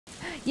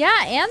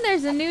Yeah, and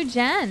there's a new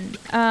gen.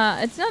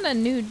 It's not a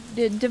new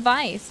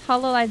device,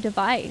 Hololive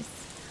device.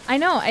 I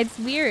know, it's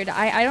weird.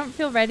 I don't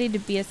feel ready to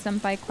be a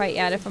senpai quite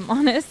yet, if I'm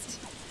honest.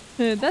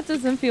 That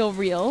doesn't feel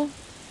real.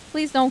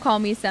 Please don't call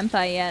me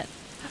senpai yet.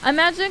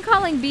 Imagine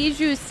calling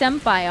Bijou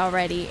senpai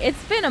already.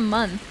 It's been a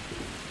month.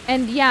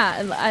 And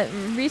yeah,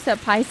 Nerissa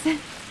Python.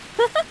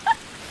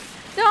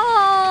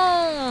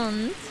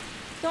 Don't.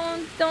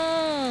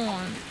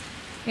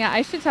 Yeah,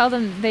 I should tell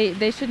them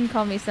they shouldn't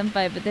call me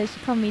senpai, but they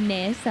should call me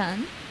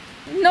Ne-san.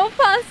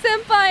 No-pan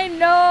senpai,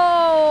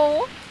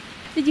 no!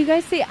 Did you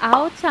guys say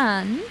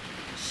Ao-chan?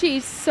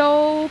 She's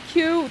so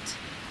cute.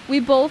 We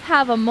both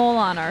have a mole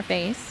on our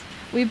face.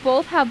 We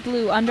both have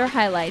blue under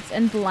highlights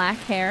and black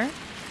hair.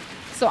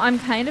 So I'm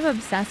kind of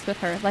obsessed with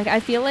her. Like, I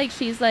feel like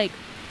she's like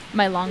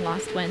my long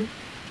lost twin.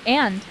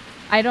 And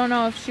I don't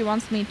know if she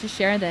wants me to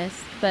share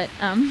this, but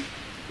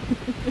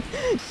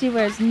she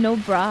wears no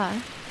bra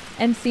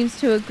and seems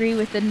to agree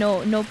with the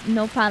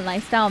no pan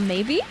lifestyle.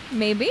 Maybe.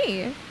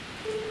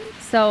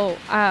 So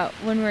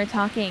when we were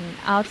talking,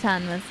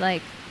 Ao-chan was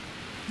like,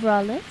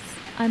 braless?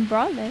 I'm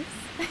braless.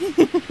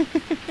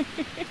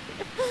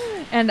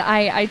 And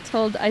I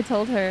told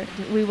her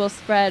we will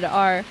spread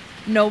our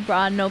no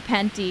bra, no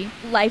panty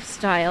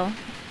lifestyle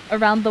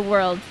around the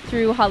world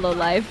through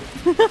Hololive.